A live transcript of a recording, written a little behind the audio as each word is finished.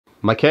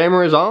My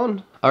camera is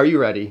on. Are you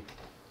ready?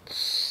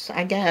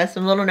 I guess.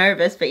 I'm a little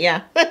nervous, but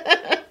yeah.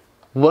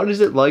 What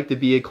is it like to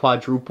be a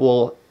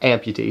quadruple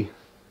amputee?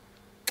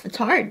 It's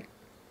hard.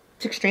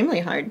 It's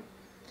extremely hard.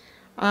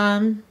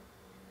 I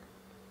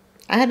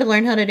had to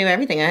learn how to do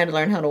everything. I had to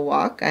learn how to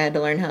walk. I had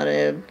to learn how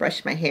to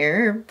brush my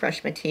hair,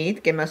 brush my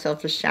teeth, give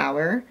myself a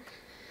shower.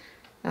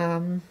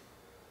 That's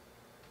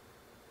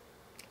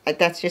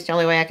just the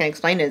only way I can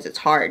explain it is it's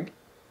hard.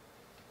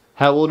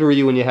 How old were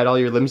you when you had all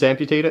your limbs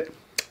amputated?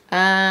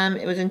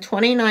 It was in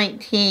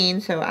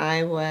 2019, so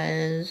I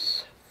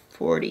was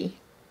 40.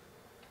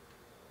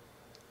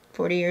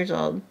 40 years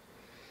old.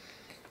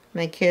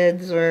 My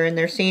kids were in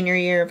their senior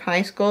year of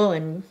high school,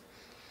 and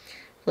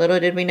little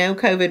did we know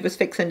COVID was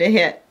fixing to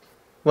hit.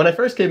 When I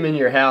first came in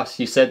your house,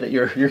 you said that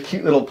your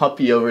cute little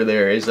puppy over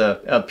there is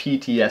a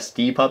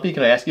PTSD puppy.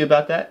 Can I ask you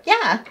about that?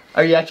 Yeah.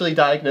 Are you actually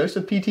diagnosed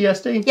with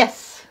PTSD?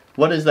 Yes.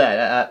 What is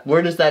that?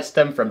 Where does that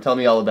stem from? Tell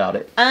me all about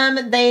it.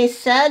 They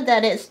said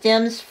that it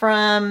stems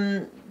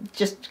from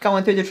just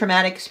going through the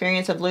traumatic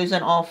experience of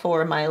losing all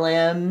 4 of my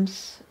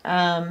limbs,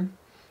 and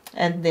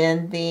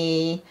then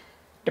the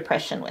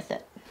depression with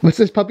it. What's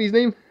this puppy's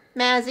name?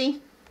 Mazi.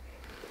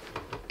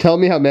 Tell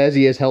me how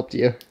Mazi has helped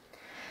you.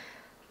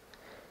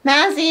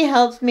 Mazi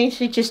helps me.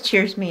 She just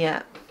cheers me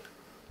up.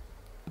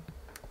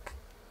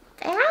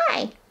 Say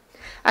hi.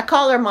 I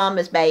call her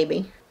Mama's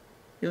baby.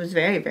 It was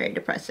very, very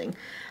depressing.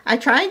 I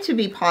tried to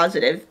be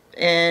positive,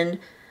 and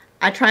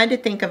I tried to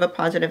think of a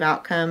positive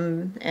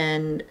outcome,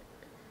 and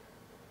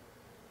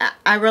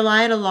I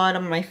relied a lot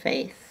on my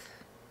faith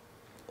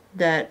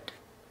that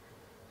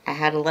I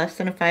had a less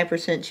than a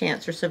 5%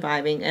 chance of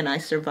surviving, and I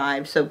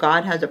survived, so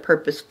God has a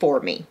purpose for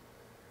me.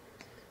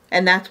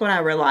 And that's what I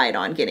relied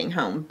on getting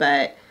home,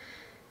 but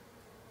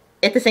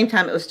at the same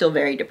time, it was still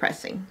very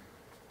depressing,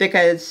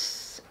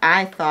 because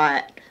I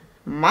thought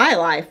my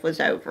life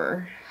was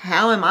over.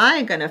 How am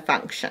I going to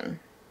function?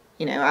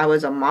 You know, I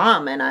was a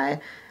mom, and I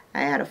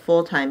had a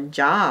full-time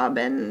job,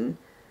 and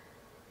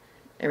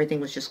everything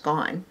was just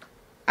gone.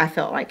 I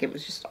felt like it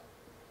was just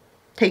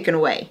taken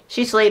away.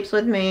 She sleeps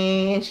with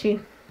me, and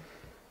she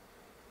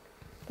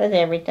does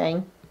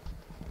everything.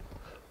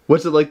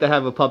 What's it like to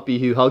have a puppy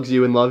who hugs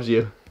you and loves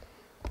you?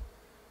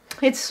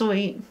 It's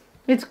sweet.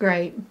 It's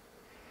great.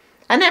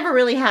 I never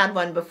really had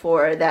one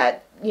before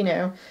that, you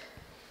know,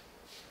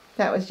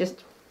 that was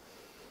just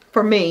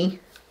for me.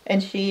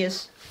 And she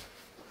is,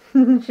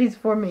 she's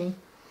for me.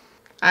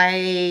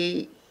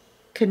 I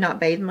could not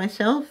bathe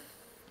myself.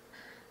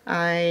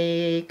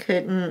 I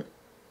couldn't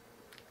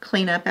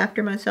clean up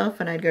after myself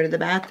when I'd go to the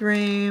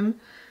bathroom.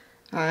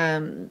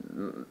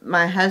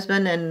 My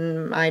husband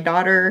and my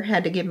daughter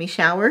had to give me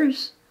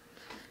showers.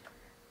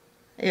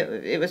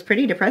 It was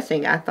pretty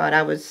depressing. I thought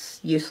I was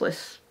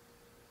useless.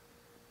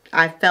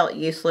 I felt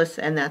useless,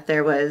 and that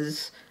there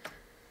was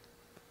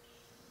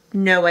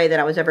no way that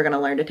I was ever going to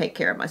learn to take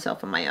care of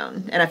myself on my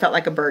own. And I felt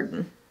like a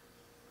burden,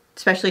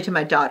 especially to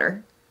my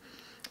daughter.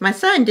 My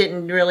son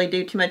didn't really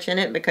do too much in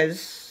it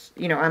because,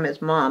 you know, I'm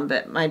his mom,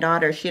 but my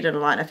daughter, she did a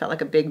lot, and I felt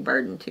like a big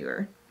burden to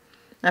her.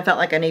 I felt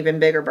like an even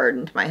bigger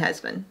burden to my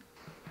husband.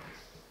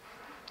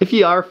 If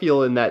you are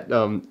feeling that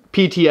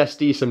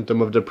PTSD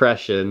symptom of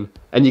depression,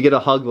 and you get a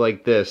hug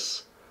like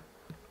this,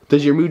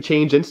 does your mood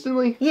change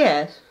instantly?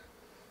 Yes.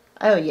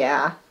 Oh,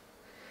 yeah.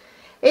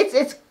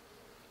 It's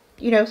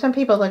you know, some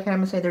people look at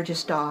them and say they're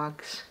just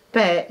dogs.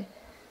 But,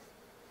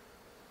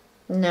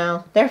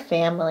 no, they're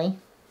family.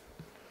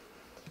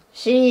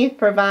 She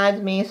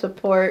provides me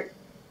support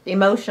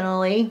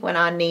emotionally when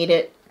I need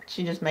it.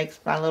 She just makes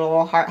my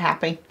little heart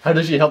happy. How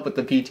does she help with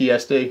the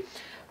PTSD?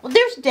 Well,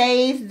 there's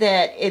days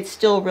that it's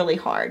still really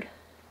hard.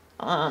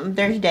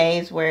 There's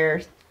days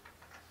where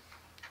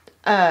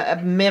a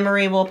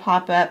memory will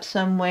pop up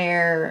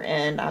somewhere,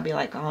 and I'll be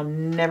like, oh,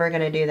 I'm never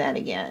going to do that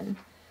again.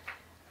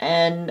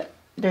 And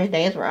there's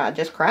days where I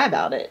just cry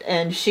about it,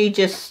 and she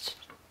just,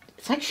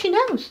 it's like she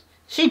knows.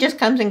 She just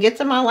comes and gets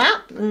in my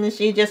lap, and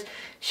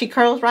she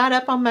curls right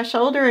up on my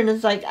shoulder, and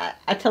it's like,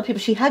 I tell people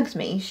she hugs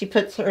me. She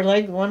puts her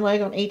one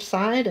leg on each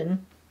side,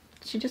 and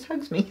she just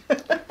hugs me.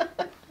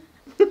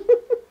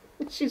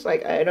 She's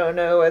like, I don't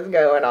know what's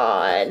going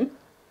on.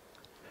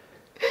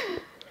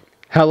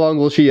 How long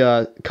will she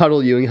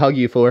cuddle you and hug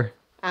you for?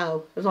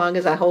 Oh, as long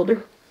as I hold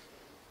her.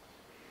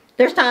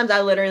 There's times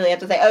I literally have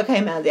to say, okay,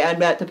 Mazi, I'm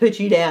about to put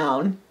you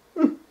down.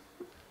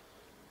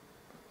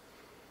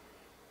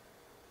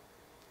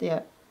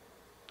 Yeah.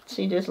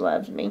 She just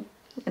loves me,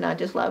 and I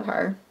just love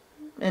her.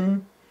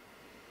 And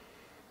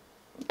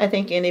I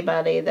think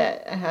anybody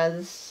that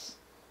has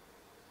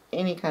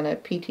any kind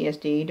of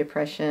PTSD,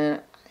 depression,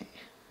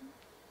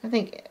 I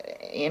think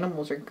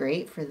animals are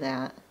great for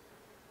that.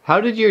 How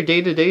did your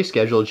day-to-day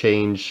schedule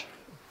change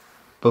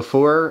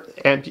before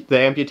the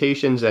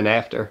amputations and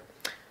after?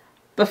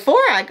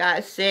 Before I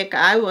got sick,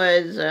 I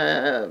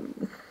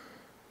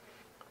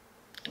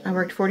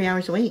worked 40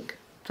 hours a week,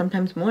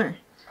 sometimes more.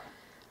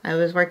 I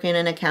was working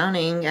in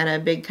accounting at a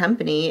big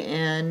company,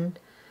 and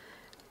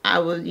I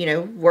was,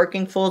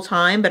 working full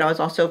time, but I was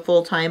also a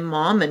full time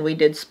mom, and we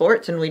did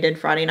sports, and we did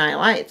Friday Night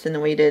Lights, and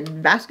then we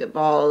did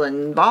basketball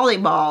and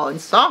volleyball and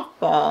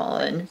softball,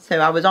 and so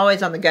I was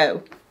always on the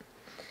go.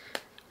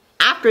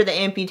 After the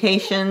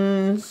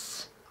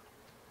amputations,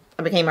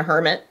 I became a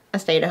hermit. I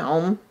stayed at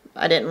home.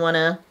 I didn't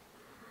want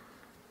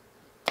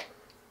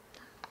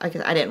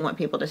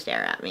people to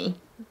stare at me.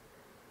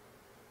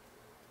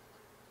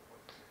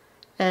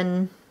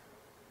 And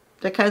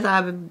because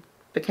I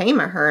became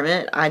a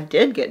hermit, I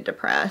did get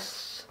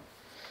depressed.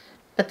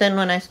 But then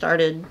when I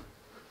started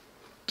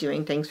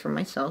doing things for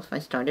myself, I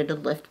started to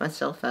lift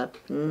myself up,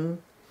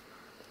 and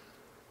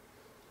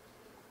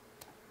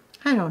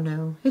I don't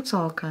know. It's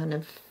all kind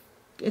of,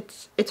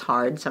 it's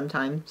hard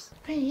sometimes.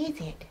 What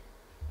is it?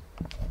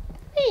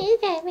 What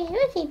is that, man?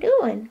 What's he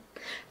doing?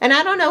 And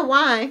I don't know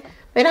why,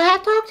 but I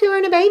have talked to her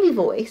in a baby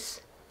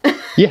voice.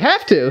 You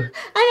have to.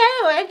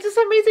 I know. And for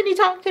some reason, he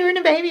talked to her in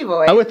a baby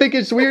voice. I would think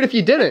it's weird if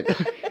you didn't.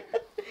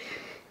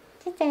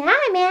 She said,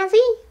 "Hi, Mazi."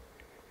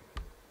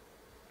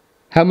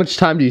 How much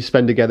time do you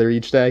spend together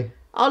each day?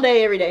 All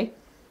day, every day.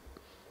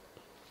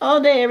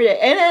 All day, every day.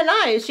 And at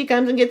night, she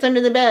comes and gets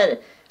under the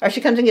bed. Or she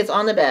comes and gets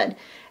on the bed.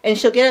 And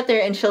she'll get up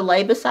there and she'll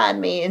lay beside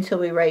me until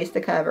we raise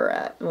the cover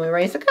up. When we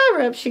raise the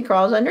cover up, she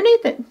crawls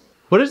underneath it.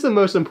 What is the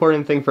most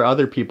important thing for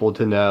other people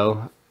to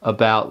know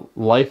about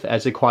life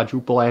as a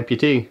quadruple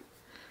amputee?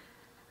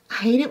 I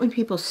hate it when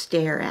people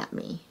stare at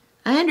me.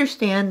 I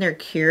understand they're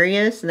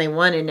curious and they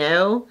want to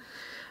know.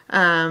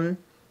 I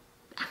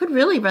would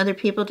really rather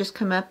people just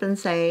come up and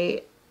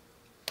say,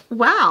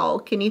 "Wow,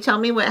 can you tell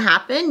me what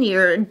happened?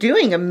 You're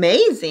doing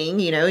amazing.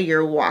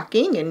 You're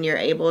walking and you're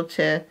able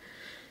to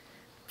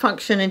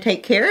function and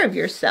take care of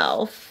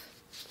yourself."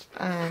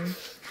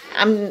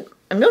 I'm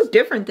no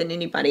different than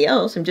anybody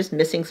else. I'm just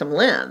missing some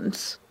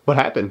limbs. What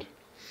happened?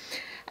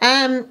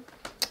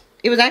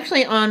 It was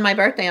actually on my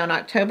birthday on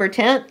October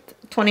 10th,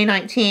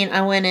 2019.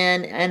 I went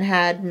in and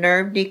had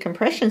nerve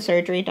decompression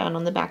surgery done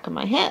on the back of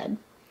my head.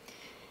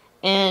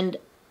 And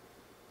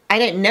I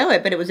didn't know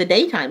it, but it was a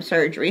daytime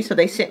surgery, so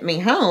they sent me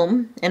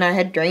home, and I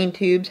had drain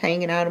tubes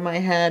hanging out of my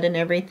head and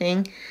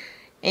everything.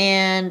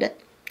 And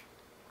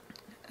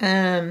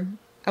I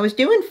was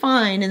doing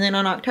fine, and then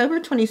on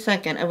October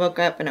 22nd, I woke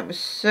up and I was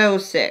so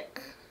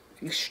sick,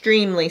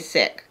 extremely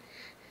sick.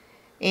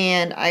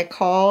 And I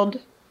called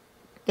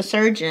the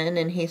surgeon,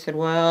 and he said,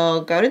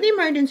 "Well, go to the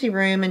emergency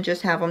room and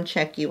just have them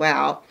check you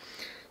out."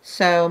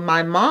 So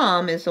my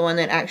mom is the one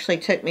that actually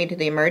took me to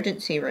the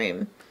emergency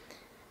room.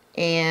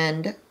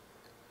 And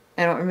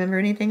I don't remember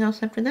anything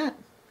else after that.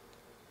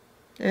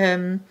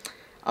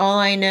 All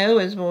I know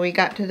is when we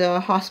got to the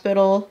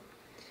hospital,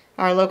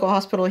 our local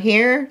hospital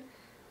here,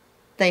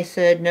 they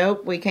said,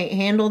 "Nope, we can't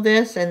handle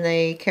this," and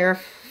they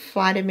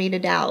flighted me to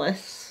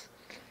Dallas.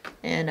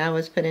 And I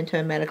was put into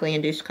a medically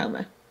induced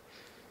coma.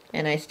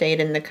 And I stayed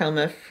in the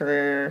coma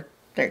for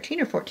 13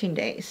 or 14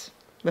 days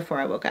before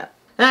I woke up.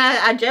 And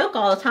I joke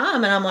all the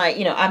time, and I'm like,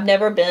 I've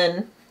never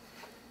been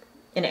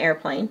in an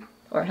airplane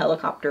or a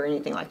helicopter or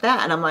anything like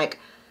that. And I'm like,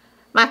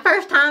 my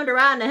first time to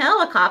ride in a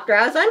helicopter,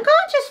 I was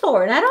unconscious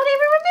for it. I don't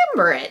even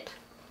remember it.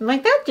 I'm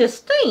like, that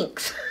just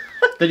stinks.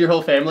 Did your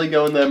whole family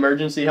go in the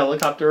emergency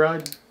helicopter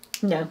ride?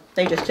 No,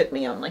 they just took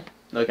me only.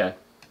 Okay.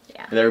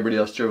 Yeah. And everybody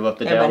else drove up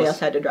to Dallas? Everybody else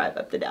had to drive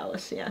up to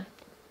Dallas, yeah.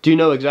 Do you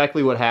know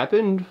exactly what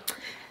happened?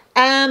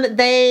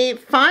 They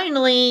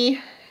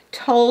finally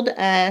told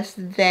us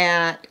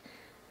that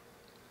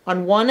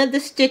on one of the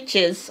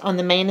stitches on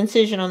the main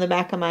incision on the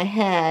back of my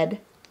head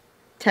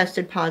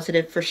tested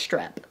positive for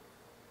strep.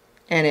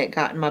 And it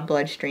got in my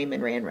bloodstream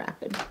and ran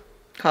rapid.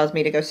 Caused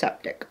me to go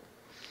septic.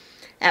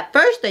 At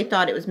first they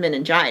thought it was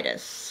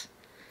meningitis.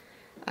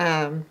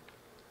 But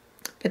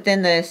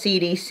then the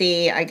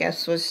CDC, I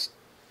guess, was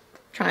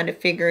trying to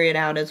figure it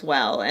out as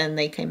well. And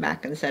they came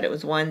back and said it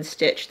was one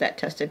stitch that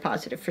tested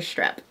positive for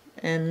strep.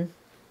 And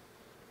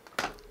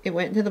it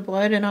went into the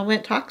blood and I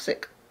went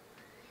toxic.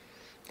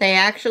 They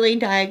actually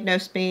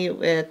diagnosed me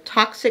with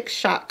toxic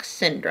shock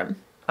syndrome.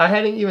 I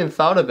hadn't even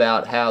thought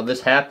about how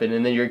this happened,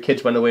 and then your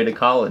kids went away to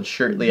college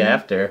shortly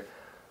after.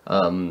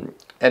 And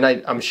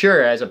I'm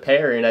sure as a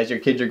parent, as your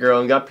kids are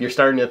growing up, you're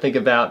starting to think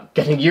about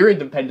getting your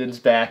independence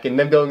back and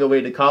them going away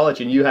to college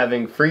and you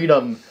having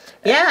freedom.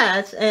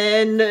 Yes,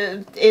 and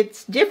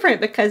it's different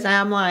because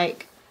I'm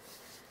like,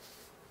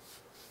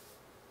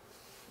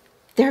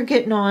 they're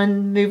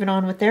moving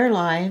on with their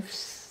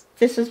lives.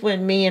 This is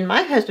when me and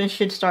my husband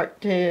should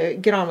start to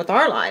get on with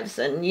our lives.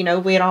 And,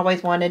 we had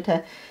always wanted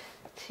to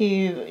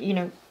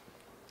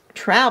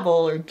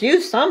travel or do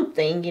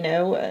something,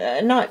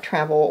 not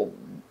travel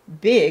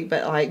big,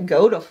 but like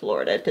go to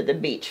Florida to the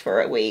beach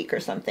for a week or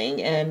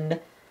something. And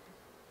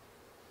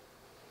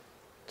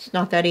it's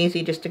not that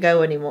easy just to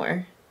go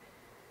anymore.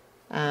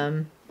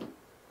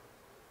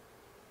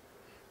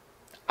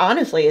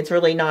 Honestly, it's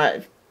really not,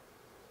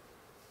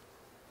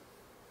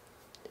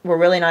 we're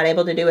really not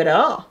able to do it at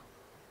all.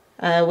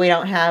 We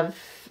don't have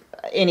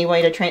any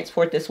way to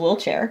transport this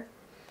wheelchair.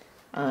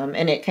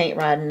 And it can't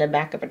ride in the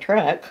back of a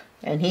truck.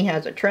 And he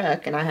has a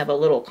truck and I have a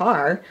little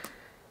car.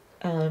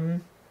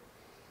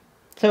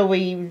 So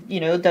we,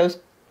 those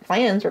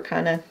plans were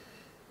kind of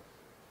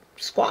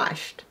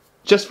squashed.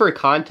 Just for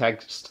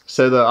context,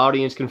 so the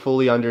audience can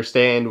fully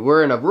understand,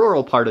 we're in a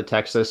rural part of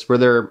Texas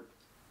where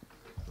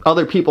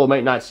other people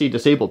might not see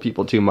disabled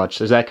people too much.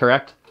 Is that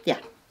correct? Yeah.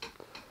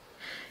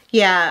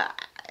 Yeah.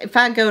 If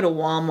I go to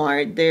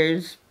Walmart,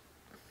 there's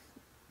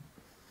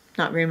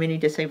not very many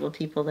disabled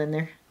people in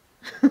there.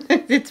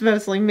 It's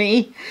mostly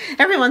me.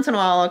 Every once in a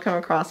while I'll come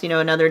across,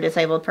 another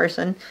disabled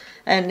person.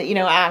 And,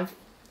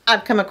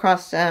 I've come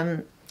across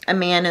a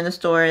man in the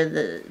store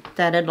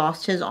that had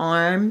lost his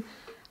arm.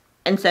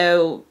 And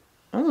so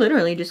I'll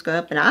literally just go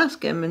up and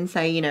ask him and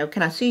say,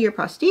 can I see your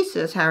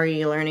prosthesis? How are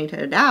you learning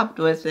to adapt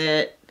with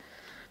it?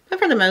 But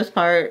for the most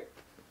part,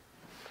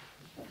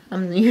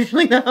 I'm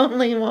usually the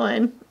only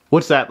one.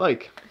 What's that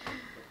like?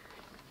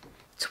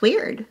 It's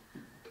weird.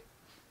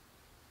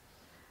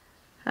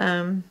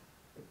 I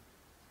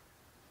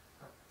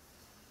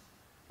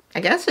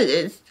guess it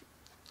is.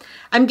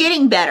 I'm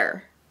getting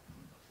better.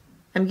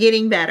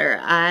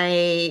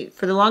 I,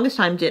 for the longest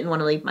time, didn't want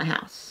to leave my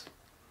house.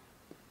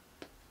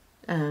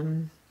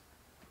 So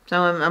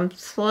I'm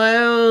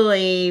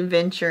slowly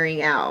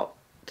venturing out,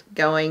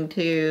 going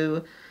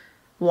to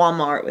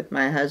Walmart with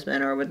my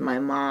husband or with my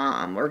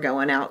mom, or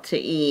going out to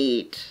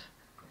eat.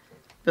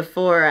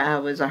 Before I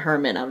was a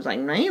hermit, I was like,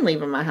 I ain't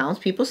leaving my house.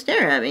 People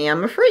stare at me.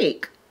 I'm a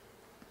freak.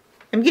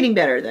 I'm getting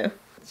better, though.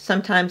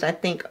 Sometimes I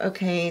think,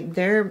 okay,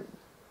 their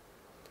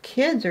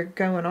kids are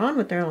going on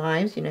with their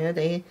lives.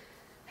 They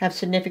have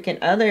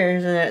significant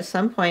others, and at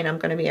some point I'm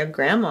going to be a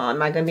grandma.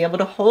 Am I going to be able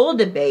to hold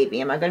a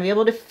baby? Am I going to be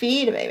able to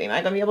feed a baby? Am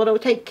I going to be able to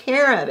take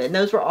care of it? And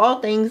those were all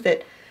things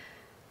that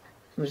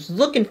I was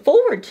looking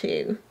forward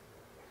to.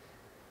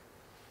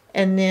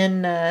 And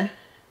then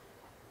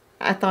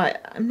I thought,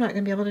 I'm not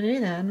going to be able to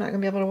do that. I'm not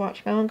going to be able to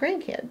watch my own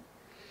grandkid.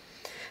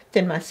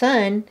 Then my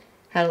son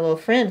had a little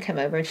friend come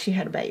over, and she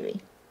had a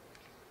baby.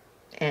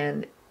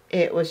 And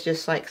it was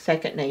just like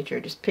second nature.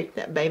 Just picked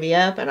that baby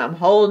up, and I'm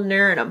holding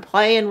her, and I'm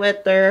playing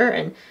with her.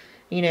 And,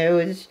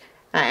 I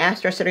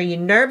asked her, I said, are you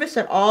nervous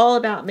at all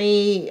about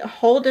me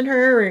holding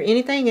her or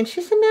anything? And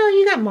she said, no,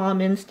 you got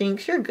mom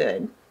instincts. You're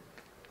good.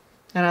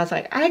 And I was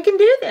like, I can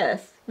do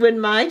this. When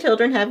my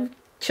children have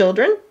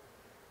children,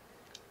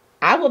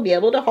 I will be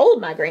able to hold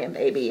my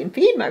grandbaby and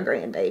feed my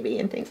grandbaby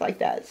and things like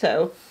that.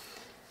 So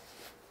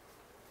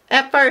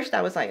at first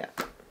I was like,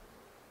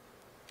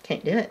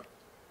 can't do it.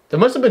 There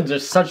must have been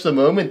just such the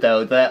moment,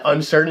 though, that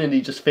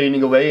uncertainty just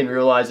fading away and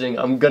realizing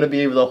I'm going to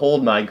be able to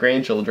hold my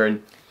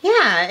grandchildren.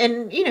 Yeah,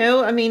 and,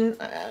 I'm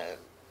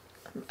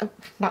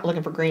not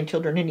looking for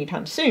grandchildren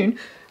anytime soon.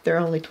 They're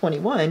only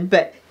 21.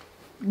 But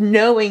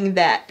knowing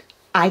that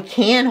I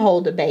can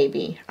hold a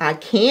baby, I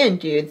can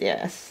do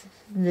this,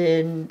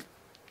 then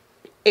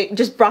it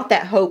just brought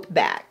that hope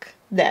back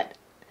that,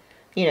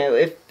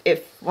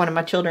 if one of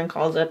my children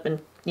calls up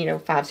in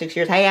 5-6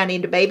 years, hey, I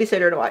need a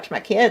babysitter to watch my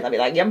kids, I'll be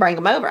like, yeah, bring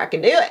them over. I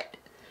can do it.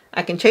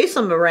 I can chase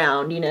them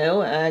around,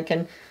 I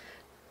can,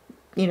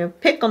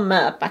 pick them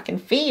up. I can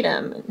feed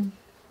them.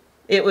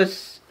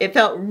 It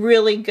felt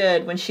really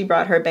good when she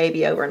brought her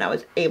baby over and I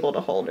was able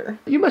to hold her.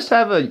 You must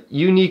have a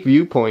unique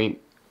viewpoint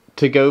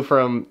to go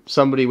from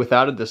somebody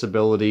without a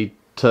disability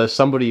to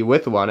somebody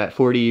with one at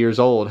 40 years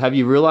old. Have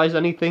you realized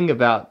anything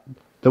about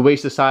the way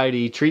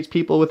society treats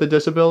people with a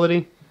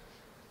disability?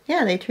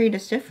 Yeah, they treat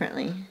us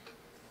differently.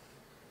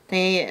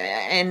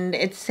 And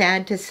it's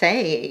sad to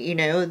say,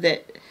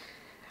 that,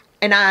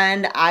 and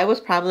I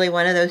was probably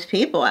one of those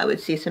people. I would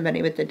see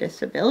somebody with a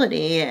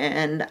disability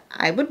and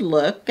I would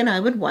look and I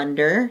would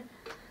wonder.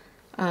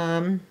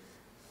 And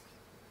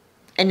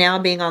now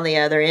being on the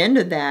other end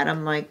of that,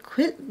 I'm like,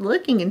 quit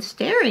looking and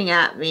staring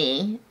at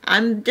me.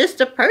 I'm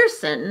just a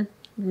person.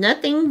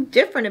 Nothing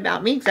different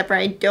about me except for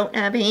I don't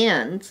have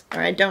hands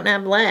or I don't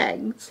have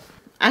legs.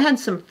 I had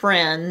some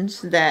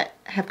friends that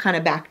have kind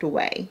of backed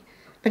away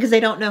because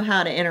they don't know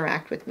how to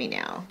interact with me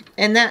now.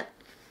 And that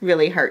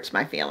really hurts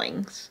my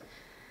feelings.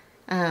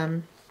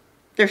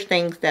 There's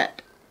things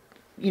that,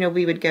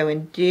 we would go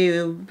and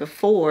do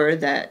before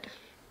that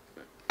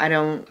I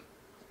don't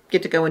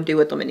get to go and do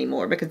with them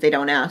anymore because they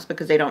don't ask,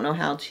 because they don't know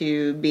how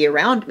to be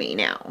around me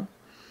now.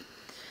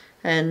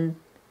 And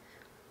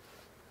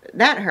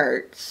that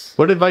hurts.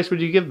 What advice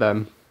would you give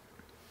them?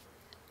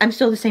 I'm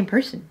still the same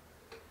person.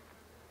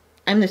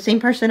 I'm the same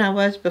person I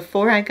was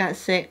before I got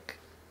sick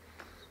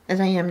as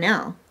I am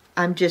now.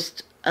 I'm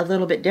just a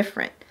little bit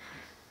different.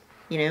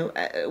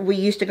 We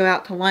used to go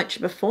out to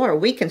lunch before.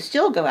 We can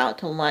still go out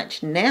to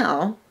lunch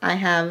now. I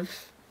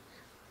have,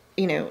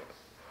 I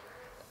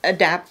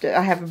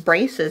have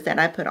braces that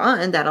I put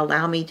on that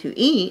allow me to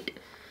eat.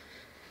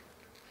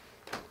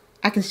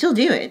 I can still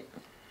do it.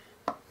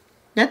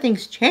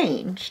 Nothing's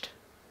changed.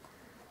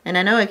 And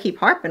I know I keep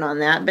harping on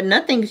that, but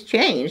nothing's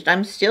changed.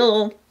 I'm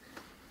still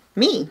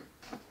me.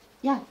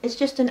 Yeah, it's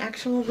just an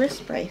actual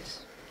wrist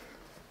brace.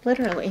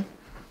 Literally.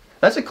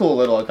 That's a cool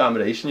little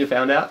accommodation you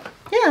found out.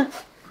 Yeah.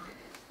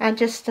 I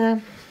just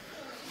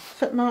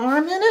put my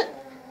arm in it.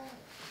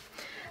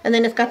 And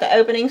then it's got the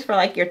openings for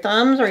like your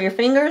thumbs or your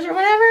fingers or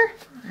whatever.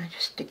 I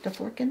just stick the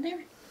fork in there.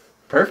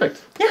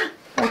 Perfect. Yeah.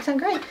 Works out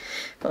great.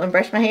 Go and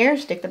brush my hair,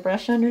 stick the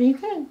brush underneath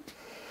it.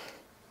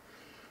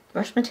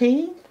 Brush my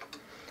teeth.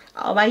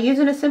 All by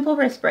using a simple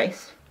wrist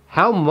brace.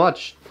 How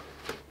much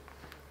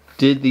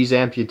did these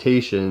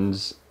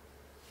amputations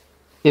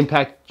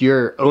impact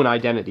your own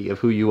identity of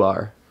who you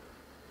are?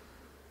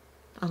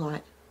 A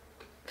lot.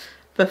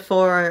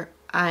 Before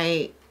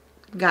I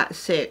got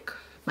sick,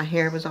 my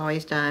hair was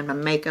always done. My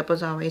makeup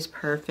was always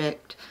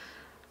perfect.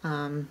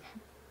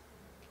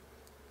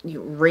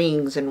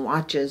 Rings and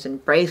watches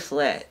and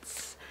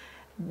bracelets.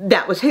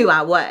 That was who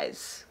I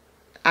was.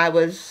 I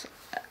was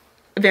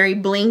a very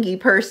blingy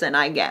person,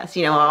 I guess.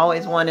 You know, I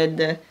always wanted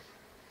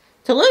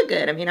to look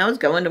good. I mean, I was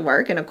going to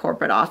work in a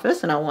corporate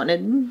office and I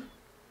wanted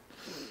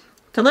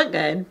to look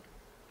good.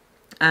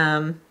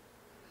 After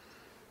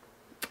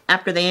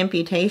the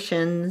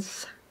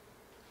amputations,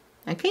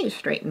 I can't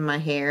straighten my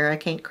hair. I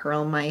can't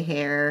curl my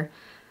hair.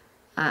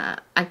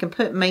 I can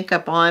put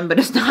makeup on, but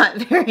it's not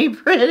very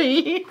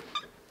pretty.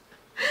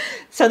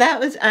 So that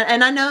was,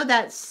 and I know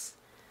that's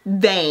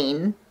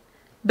vain,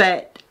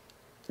 but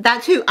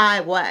that's who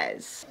I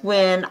was.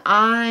 When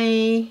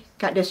I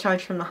got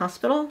discharged from the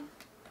hospital,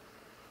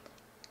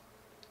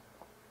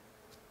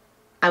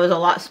 I was a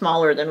lot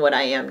smaller than what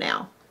I am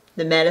now.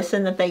 The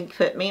medicine that they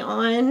put me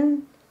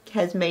on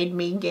has made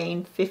me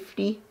gain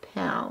 50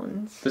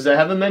 pounds. Does that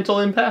have a mental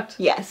impact?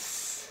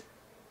 Yes.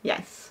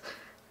 Yes.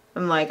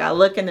 I'm like, I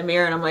look in the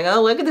mirror and I'm like,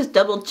 oh, look at this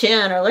double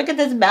chin, or look at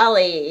this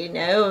belly, you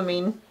know, I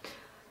mean,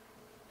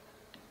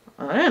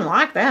 I didn't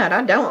like that.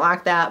 I don't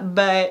like that,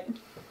 but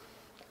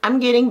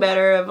I'm getting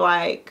better of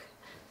like,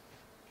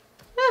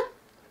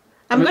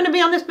 I'm going to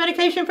be on this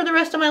medication for the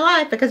rest of my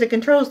life because it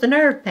controls the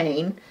nerve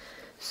pain.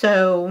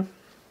 So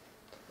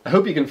I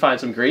hope you can find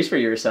some grace for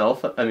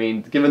yourself. I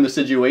mean, given the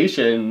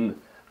situation,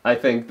 I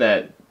think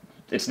that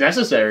it's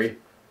necessary.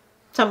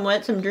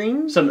 Somewhat, some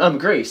dreams? Some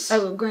grace.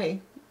 Oh,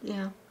 great.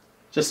 Yeah.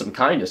 Just some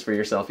kindness for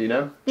yourself, you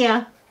know?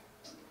 Yeah.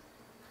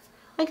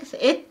 Like I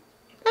said,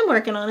 I'm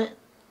working on it.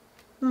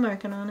 I'm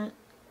working on it.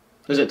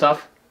 Is it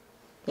tough?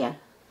 Yeah.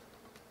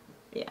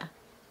 Yeah.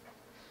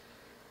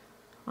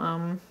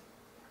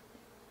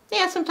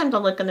 Yeah, sometimes I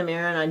look in the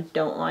mirror and I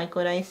don't like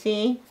what I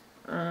see.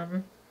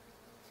 But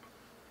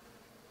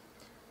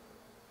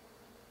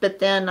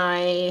then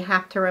I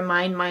have to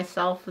remind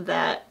myself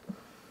that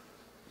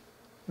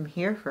I'm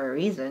here for a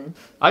reason.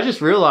 I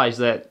just realized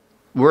that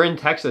we're in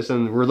Texas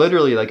and we're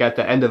literally like at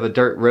the end of a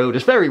dirt road.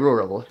 It's very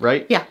rural,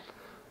 right? Yeah.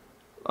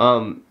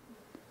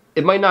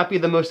 It might not be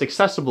the most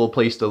accessible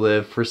place to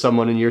live for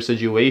someone in your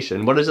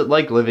situation. What is it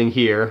like living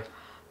here?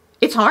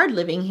 It's hard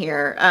living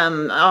here.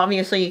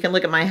 Obviously, you can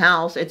look at my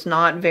house. It's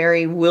not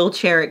very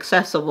wheelchair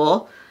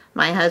accessible.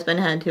 My husband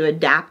had to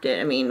adapt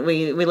it. I mean,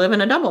 we live in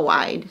a double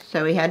wide,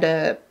 so we had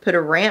to put a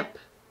ramp,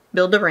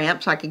 build a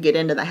ramp so I could get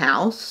into the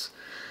house.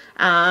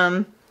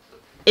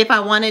 If I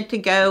wanted to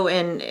go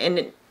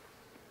and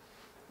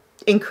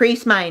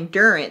increase my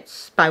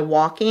endurance by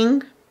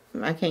walking,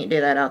 I can't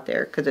do that out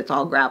there because it's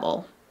all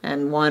gravel.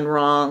 And one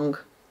wrong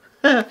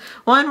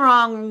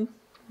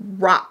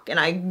rock and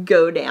I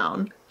go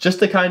down. Just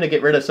to kind of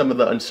get rid of some of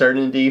the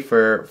uncertainty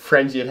for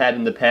friends you've had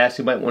in the past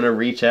who might want to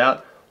reach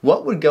out,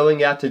 what would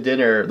going out to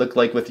dinner look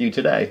like with you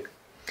today?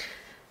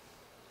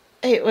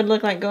 It would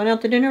look like going out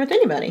to dinner with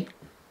anybody.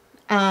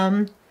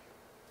 I'll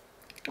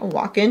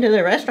walk into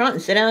the restaurant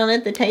and sit down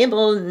at the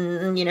table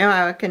and, you know,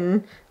 I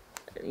can,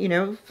 you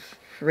know,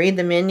 read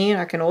the menu.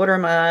 I can order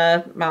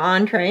my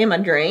entree, my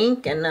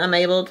drink, and I'm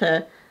able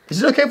to...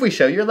 Is it okay if we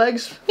show your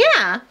legs?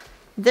 Yeah.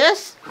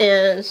 This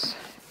is,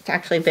 it's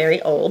actually very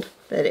old,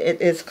 but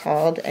it is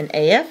called an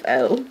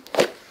AFO.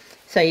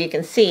 So you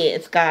can see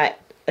it's got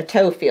a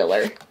toe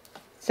feeler.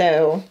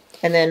 So,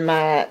 and then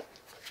my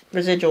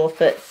residual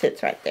foot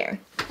sits right there.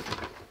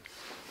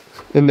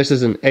 And this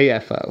is an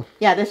AFO.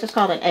 Yeah, this is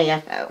called an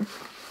AFO.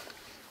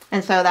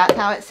 And so that's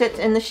how it sits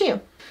in the shoe.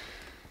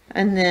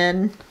 And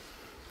then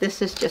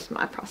this is just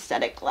my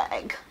prosthetic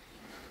leg.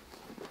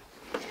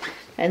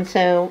 And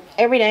so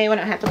every day when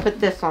I have to put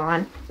this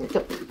on, to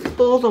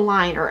pull the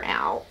liner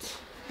out.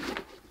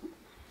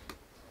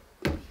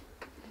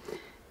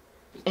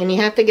 And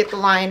you have to get the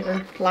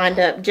liner lined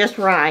up just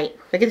right.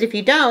 Because if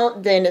you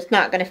don't, then it's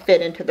not going to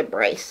fit into the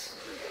brace.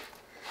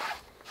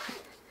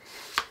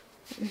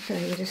 So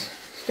you just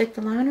stick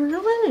the liner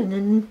on and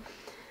then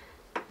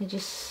you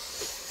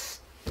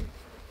just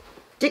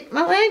stick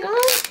my leg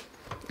on,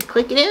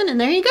 click it in, and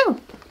there you go.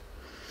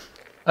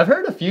 I've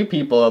heard a few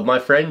people, my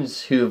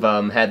friends who've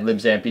had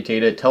limbs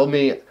amputated, tell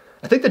me,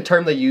 I think the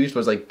term they used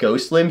was like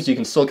ghost limbs. You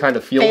can still kind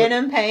of feel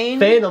Phantom pain?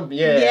 Phantom,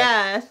 yeah.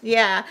 Yes,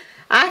 yeah.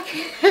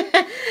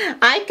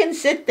 I can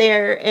sit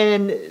there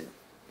and,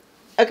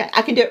 okay,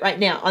 I can do it right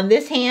now. On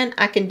this hand,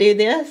 I can do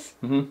this.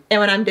 Mm-hmm. And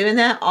when I'm doing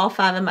that, all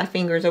 5 of my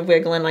fingers are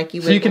wiggling like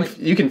you wiggling.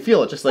 So you can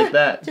feel it just like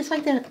that. Just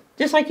like that.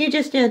 Just like you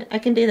just did. I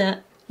can do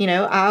that. You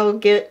know, I'll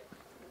get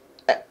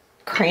a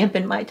cramp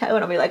in my toe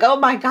and I'll be like, oh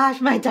my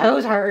gosh, my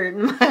toes hurt.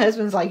 And my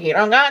husband's like, you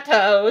don't got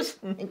toes.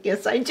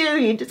 Yes, I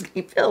do. You just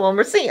keep feel them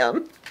or see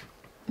them.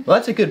 Well,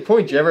 that's a good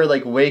point. Do you ever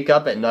like wake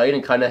up at night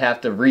and kind of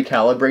have to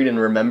recalibrate and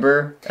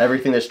remember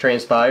everything that's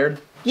transpired?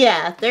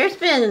 Yeah, there's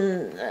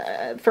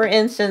been, for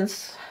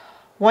instance,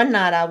 one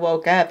night I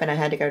woke up and I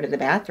had to go to the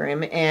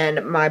bathroom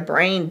and my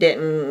brain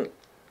didn't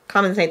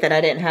compensate that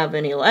I didn't have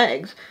any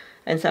legs.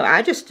 And so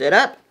I just stood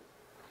up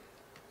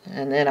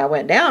and then I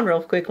went down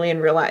real quickly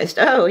and realized,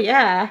 oh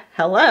yeah,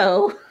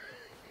 hello.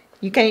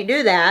 You can't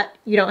do that.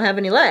 You don't have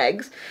any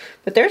legs.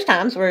 But there's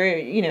times where,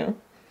 you know,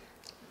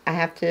 I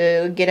have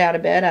to get out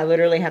of bed. I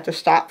literally have to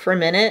stop for a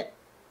minute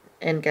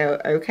and go,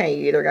 okay,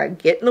 you either got to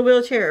get in the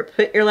wheelchair or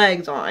put your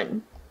legs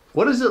on.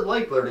 What is it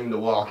like learning to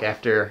walk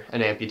after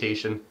an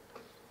amputation?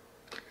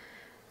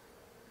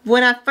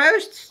 When I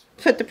first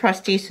put the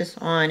prosthesis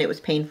on, it was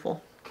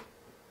painful.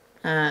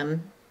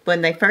 When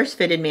they first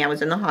fitted me, I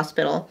was in the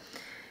hospital,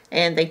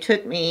 and they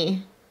took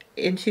me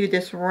into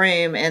this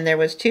room, and there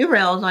was 2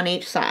 rails on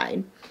each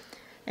side.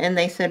 And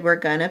they said, we're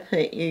going to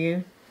put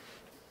you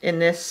in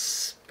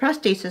this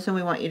prosthesis, and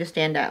we want you to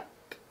stand up.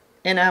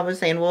 And I was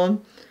saying,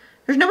 well,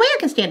 there's no way I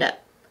can stand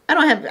up.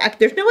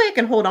 There's no way I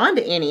can hold on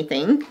to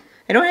anything.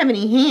 I don't have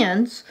any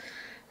hands.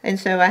 And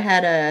so I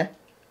had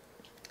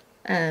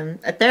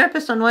a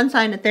therapist on one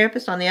side and a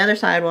therapist on the other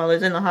side while I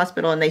was in the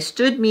hospital, and they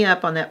stood me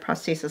up on that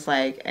prosthesis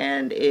leg,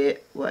 and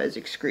it was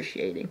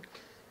excruciating.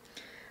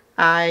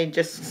 I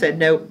just said,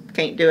 nope,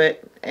 can't do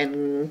it,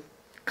 and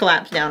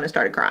collapsed down and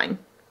started crying.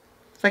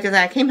 It's like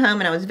I came home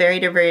and I was very,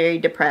 very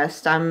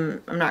depressed.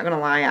 I'm not going to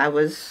lie. I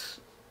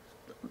was,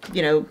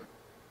 you know,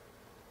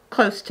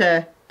 close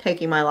to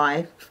taking my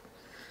life.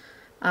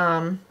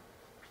 And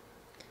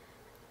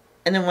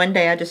then one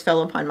day I just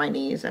fell upon my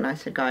knees and I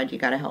said, God, you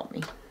got to help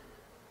me.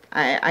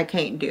 I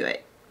can't do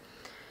it.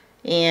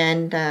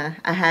 And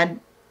I had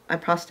my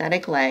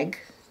prosthetic leg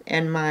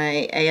and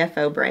my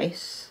AFO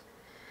brace.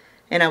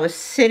 And I was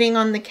sitting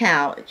on the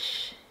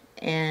couch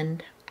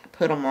and I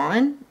put them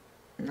on.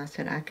 And I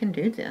said, I can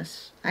do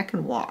this. I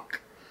can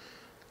walk.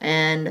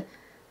 And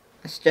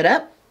I stood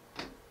up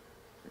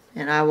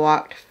and I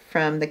walked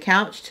from the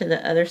couch to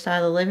the other side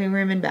of the living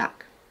room and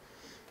back.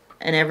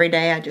 And every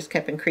day I just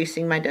kept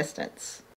increasing my distance.